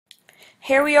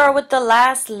Here we are with the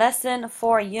last lesson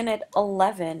for Unit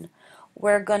 11.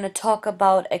 We're going to talk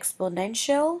about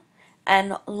exponential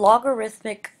and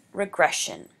logarithmic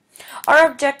regression. Our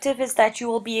objective is that you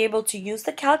will be able to use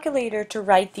the calculator to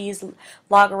write these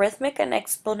logarithmic and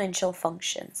exponential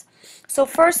functions. So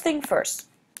first thing first,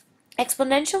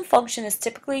 exponential function is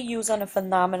typically used on a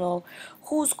phenomenon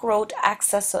whose growth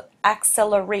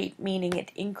accelerate, meaning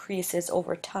it increases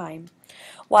over time,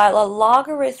 while a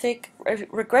logarithmic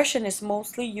regression is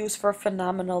mostly used for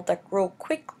phenomena that grow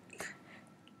quickly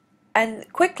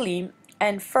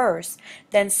and first,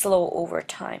 then slow over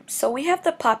time. So we have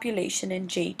the population in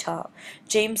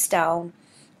Jamestown,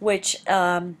 which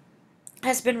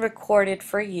has been recorded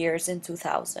for years in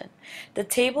 2000. The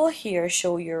table here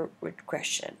show your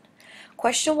regression.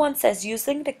 Question 1 says,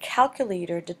 using the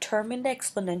calculator, determine the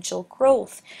exponential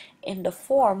growth in the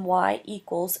form y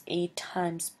equals a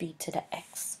times b to the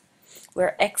x,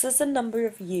 where x is the number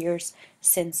of years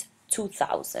since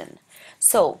 2000.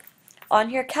 So on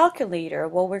your calculator,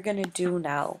 what we're going to do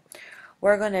now,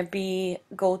 we're going to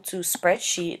go to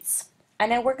spreadsheets,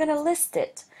 and then we're going to list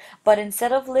it. But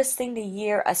instead of listing the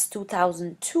year as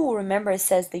 2002, remember it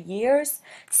says the years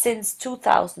since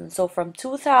 2000. So from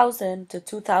 2000 to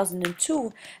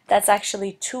 2002, that's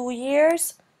actually 2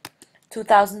 years.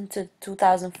 2000 to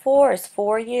 2004 is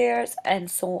 4 years,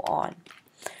 and so on.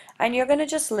 And you're going to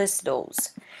just list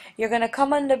those. You're going to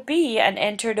come on the B and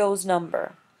enter those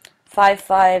number.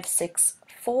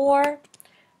 5564,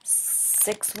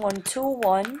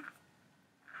 6121,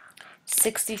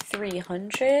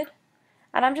 6300,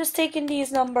 and I'm just taking these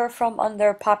number from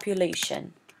under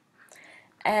population.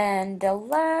 And the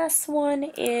last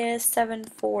one is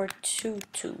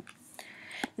 7422.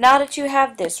 Now that you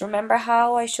have this, remember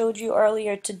how I showed you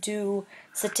earlier to do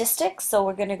statistics? So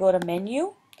we're going to go to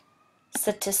menu,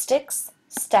 statistics,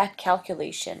 stat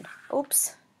calculation.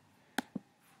 Oops,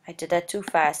 I did that too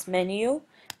fast. Menu,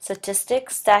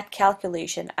 statistics, stat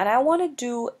calculation, and I want to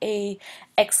do a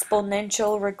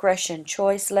exponential regression,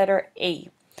 choice letter A.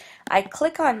 I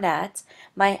click on that.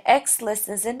 My X list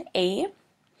is in A,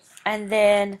 and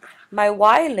then my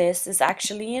Y list is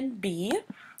actually in B,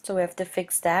 so we have to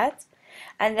fix that.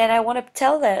 And then I want to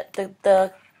tell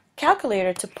the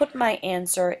calculator to put my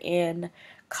answer in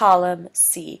column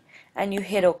C, and you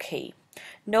hit OK.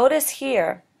 Notice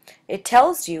here it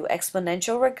tells you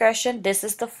exponential regression. This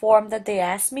is the form that they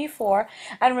asked me for,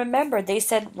 and remember they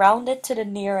said round it to the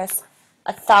nearest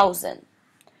 1,000.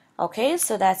 Okay,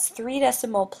 so that's 3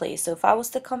 decimal place. So if I was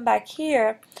to come back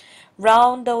here,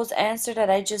 round those answers that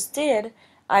I just did,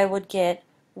 I would get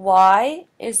y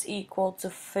is equal to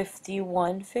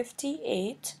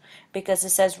 5158, because it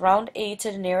says round a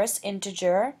to the nearest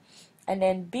integer, and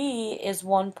then b is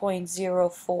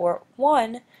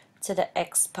 1.041 to the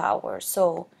x power.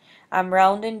 So I'm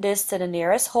rounding this to the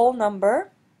nearest whole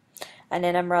number, and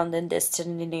then I'm rounding this to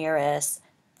the nearest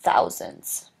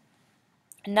thousands.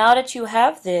 Now that you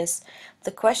have this,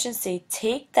 the questions say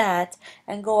take that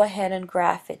and go ahead and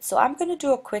graph it. So I'm going to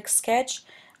do a quick sketch.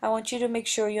 I want you to make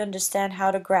sure you understand how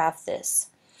to graph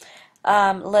this.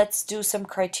 Let's do some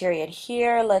criteria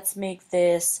here. Let's make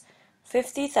this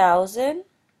 50,000,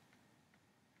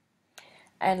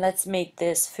 and let's make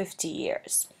this 50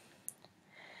 years.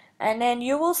 And then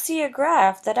you will see a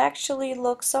graph that actually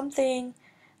looks something.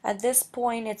 At this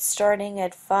point it's starting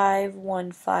at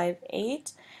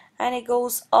 5158, and it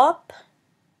goes up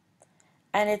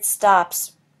and it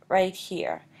stops right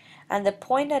here, and the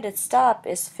point that it stops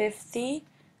is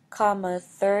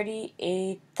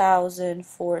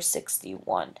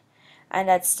 50,38,461, and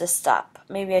that's the stop.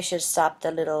 Maybe I should stop a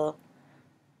little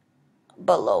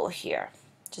below here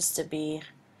just to be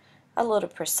a little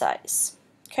precise.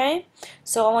 Okay,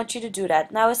 so I want you to do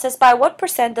that. Now it says, by what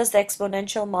percent does the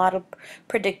exponential model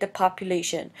predict the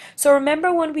population? So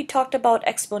remember when we talked about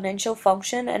exponential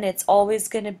function, and it's always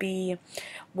going to be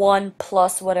 1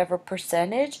 plus whatever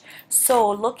percentage. So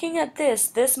looking at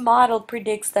this model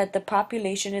predicts that the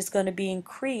population is going to be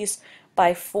increased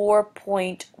by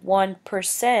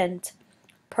 4.1%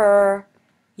 per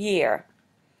year.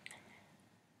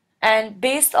 And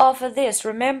based off of this,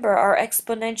 remember our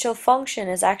exponential function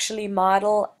is actually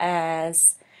modeled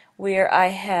as where I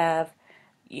have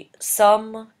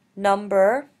some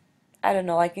number, I don't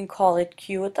know, I can call it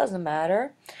Q, it doesn't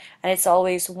matter, and it's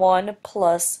always 1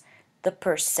 plus the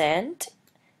percent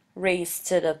raised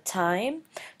to the time.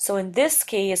 So in this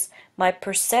case, my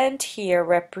percent here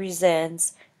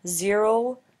represents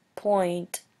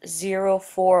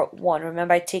 0.041.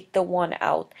 Remember, I take the 1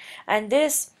 out, and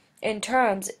this in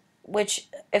terms, which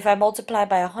if I multiply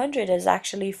by 100 is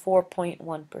actually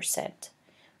 4.1%.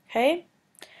 Okay?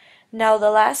 Now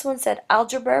the last one said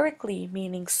algebraically,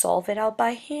 meaning solve it out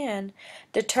by hand.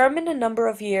 Determine the number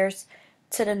of years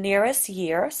to the nearest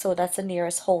year, so that's the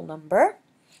nearest whole number,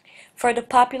 for the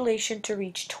population to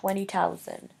reach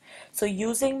 20,000. So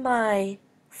using my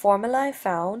formula I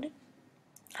found,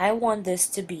 I want this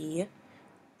to be,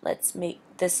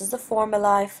 this is the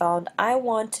formula I found. I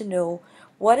want to know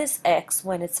what is x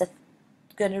when it's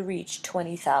going to reach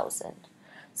 20,000.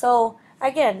 So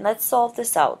again, let's solve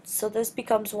this out. So this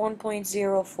becomes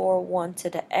 1.041 to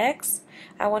the x.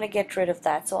 I want to get rid of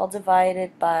that, so I'll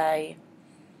divide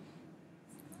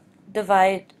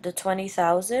the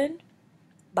 20,000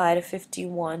 by the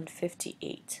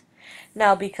 5158.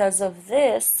 Now because of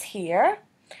this here,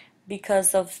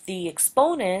 because of the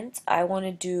exponent, I want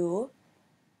to do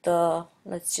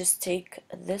let's just take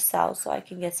this out so I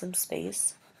can get some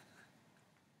space.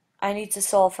 I need to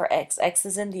solve for x. X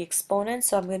is in the exponent,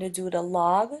 so I'm going to do the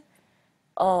log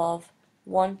of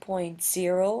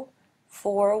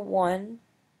 1.041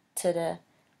 to the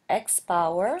x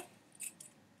power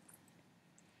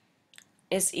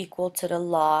is equal to the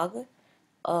log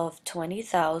of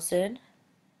 20,000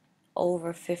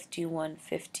 over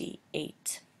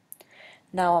 5158.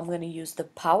 Now I'm going to use the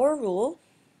power rule.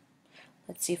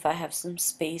 Let's see if I have some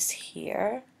space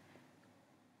here.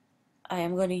 I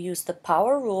am going to use the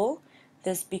power rule.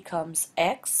 This becomes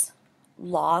x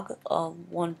log of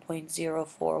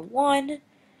 1.041,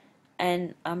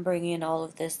 and I'm bringing all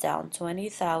of this down,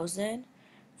 20,000,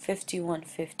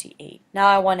 5158. Now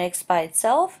I want x by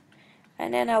itself,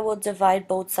 and then I will divide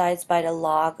both sides by the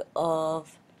log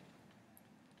of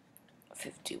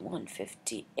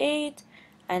 5158,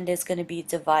 and it's going to be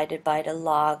divided by the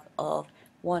log of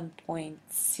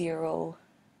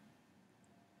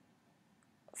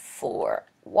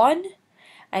 1.041.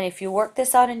 And if you work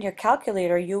this out in your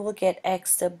calculator, you will get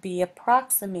x to be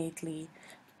approximately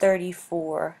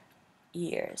 34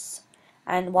 years.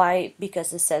 And why?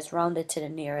 Because it says rounded to the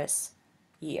nearest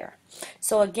year.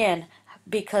 So again,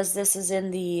 because this is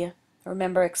in the,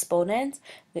 remember, exponent,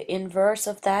 the inverse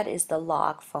of that is the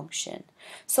log function.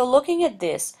 So looking at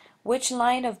this, which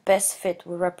line of best fit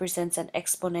represents an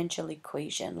exponential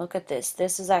equation? Look at this.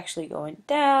 This is actually going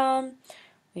down.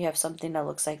 We have something that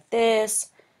looks like this.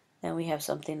 Then we have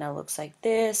something that looks like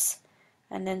this.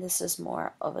 And then this is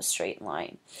more of a straight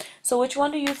line. So which one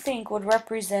do you think would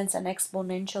represent an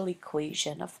exponential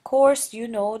equation? Of course, you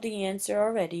know the answer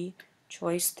already.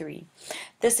 Choice 3.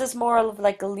 This is more of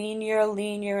like a linear,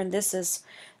 and this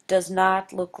does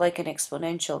not look like an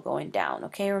exponential going down.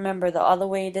 Okay, remember the other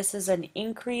way, this is an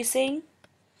increasing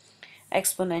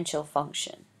exponential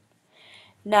function.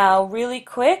 Now, really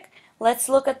quick, let's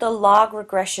look at the log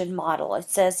regression model. It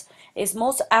says is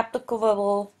most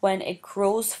applicable when it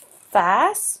grows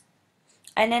fast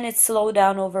and then it slows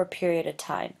down over a period of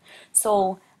time.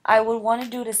 So I would want to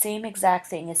do the same exact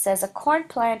thing. It says a corn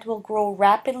plant will grow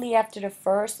rapidly after the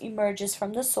first emerges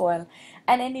from the soil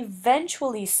and then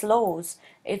eventually slows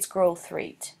its growth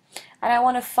rate. And I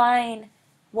want to find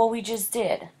what we just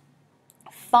did.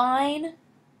 Find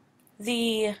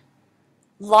the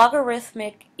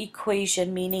logarithmic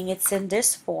equation, meaning it's in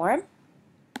this form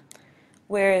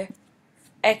where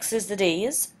x is the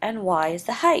days and y is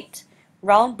the height.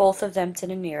 Round both of them to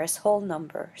the nearest whole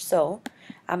number. So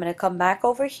I'm going to come back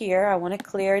over here. I want to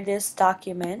clear this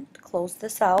document, close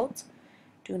this out,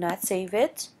 do not save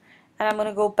it, and I'm going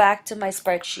to go back to my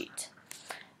spreadsheet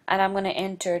and I'm going to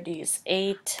enter these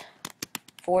 8,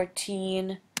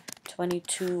 14,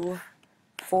 22,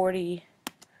 40,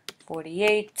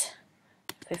 48,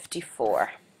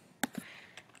 54,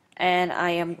 and I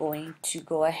am going to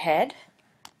go ahead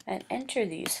and enter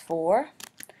these for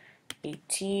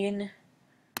 18,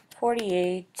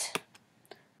 48,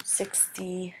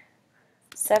 60,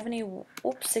 70,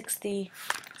 60,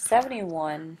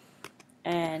 71,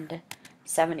 and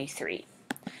 73.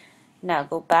 Now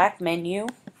go back, menu,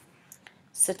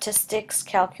 statistics,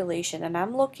 calculation, and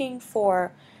I'm looking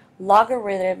for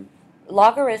logarithmic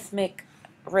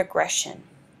regression.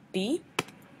 B.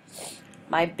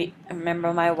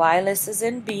 Remember my y list is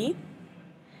in B.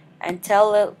 And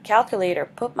tell the calculator,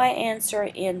 put my answer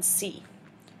in C.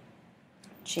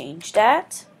 Change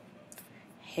that.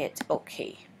 Hit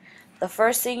OK. The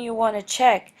first thing you want to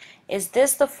check, is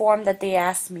this the form that they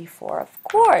asked me for? Of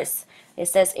course. It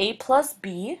says a plus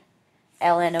b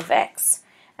ln of x.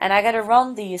 And I got to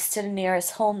run these to the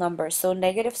nearest whole number. So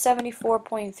negative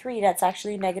 74.3, that's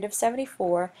actually negative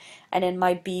 74. And then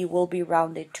my b will be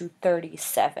rounded to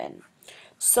 37.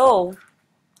 So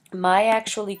my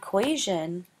actual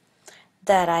equation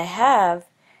that I have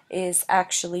is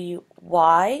actually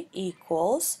y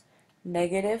equals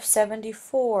negative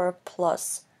 74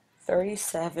 plus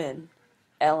 37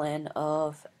 ln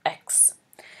of x.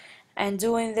 And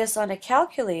doing this on a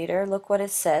calculator, look what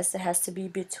it says. It has to be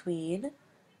between,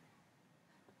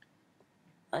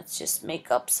 let's just make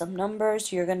up some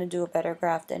numbers. You're going to do a better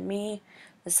graph than me.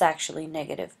 It's actually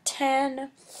 -10.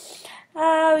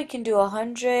 We can do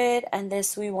 100, and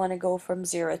this we want to go from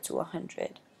 0 to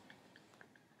 100.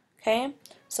 Okay,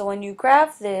 so when you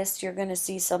graph this, you're going to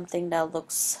see something that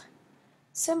looks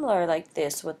similar like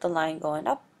this with the line going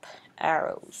up,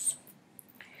 arrows.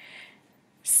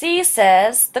 C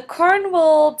says, the corn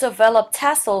will develop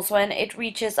tassels when it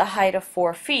reaches a height of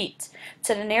 4 feet.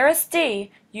 To the nearest day,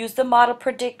 use the model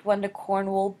predict when the corn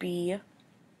will be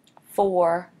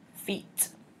 4 feet.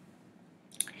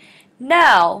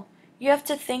 Now, you have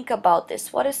to think about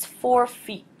this. What is 4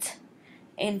 feet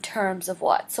in terms of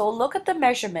what? So look at the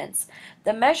measurements.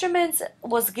 The measurements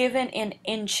was given in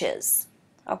inches,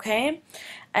 okay?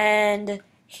 And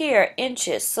here,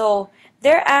 inches. So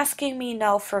they're asking me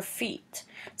now for feet.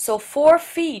 So 4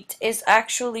 feet is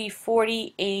actually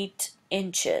 48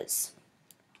 inches.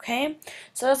 Okay,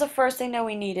 so that's the first thing that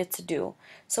we needed to do.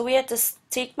 So we had to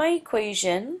take my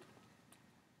equation,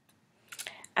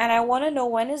 and I want to know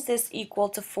when is this equal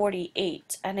to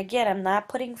 48. And again, I'm not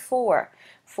putting 4.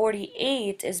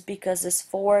 48 is because it's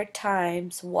 4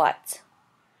 times what?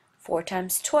 4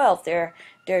 times 12. They're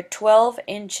 12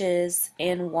 inches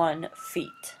in 1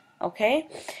 feet. Okay,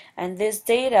 and this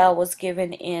data was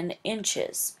given in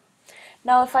inches.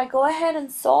 Now if I go ahead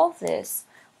and solve this,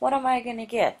 what am I going to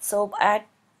get? So add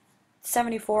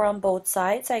 74 on both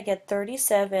sides. I get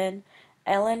 37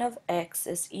 ln of x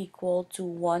is equal to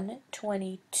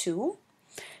 122.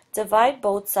 Divide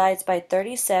both sides by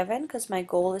 37 because my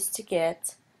goal is to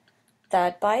get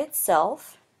that by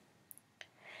itself.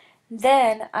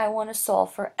 Then I want to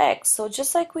solve for x. So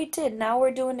just like we did, now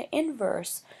we're doing the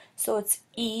inverse. So it's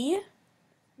e.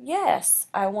 Yes,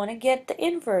 I want to get the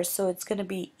inverse. So it's going to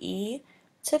be e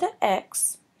to the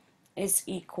x is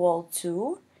equal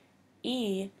to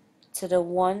e to the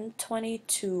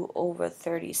 122 over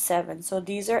 37. So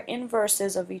these are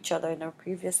inverses of each other in our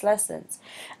previous lessons.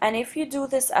 And if you do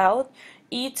this out,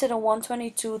 e to the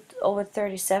 122 over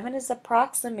 37 is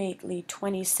approximately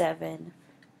 27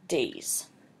 days.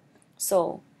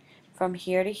 So from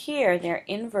here to here, they're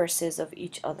inverses of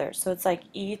each other. So it's like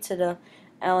e to the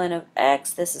ln of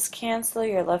x. This is cancel.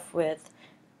 You're left with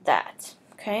that.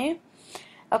 Okay?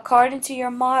 According to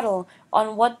your model,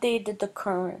 on what day did the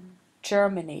corn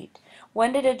germinate?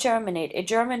 When did it germinate? It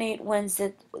germinates when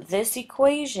this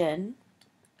equation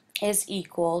is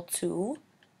equal to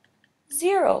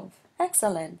 0.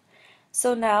 Excellent.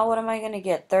 So now what am I going to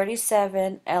get?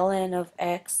 37 ln of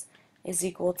x is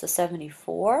equal to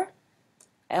 74.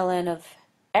 Ln of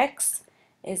x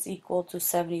is equal to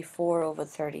 74 over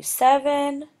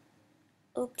 37.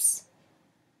 Oops.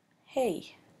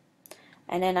 Hey.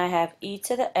 And then I have e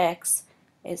to the x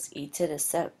is e to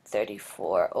the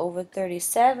 34 over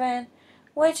 37,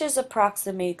 which is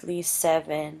approximately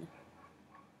 7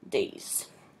 days.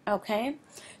 Okay,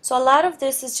 so a lot of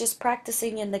this is just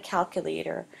practicing in the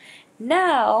calculator.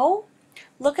 Now,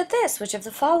 look at this. Which of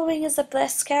the following is the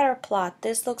best scatter plot?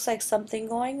 This looks like something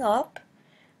going up.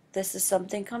 This is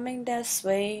something coming this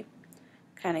way.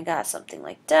 Kind of got something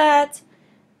like that.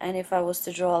 And if I was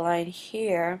to draw a line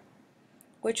here,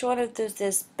 which one of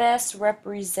this best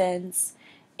represents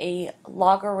a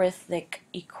logarithmic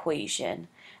equation?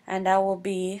 And that will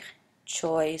be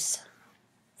choice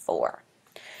 4.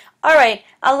 Alright,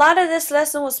 a lot of this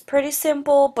lesson was pretty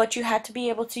simple, but you had to be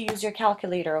able to use your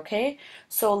calculator, okay?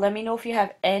 So let me know if you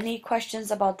have any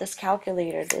questions about this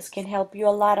calculator. This can help you a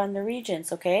lot on the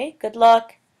regions, okay? Good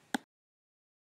luck!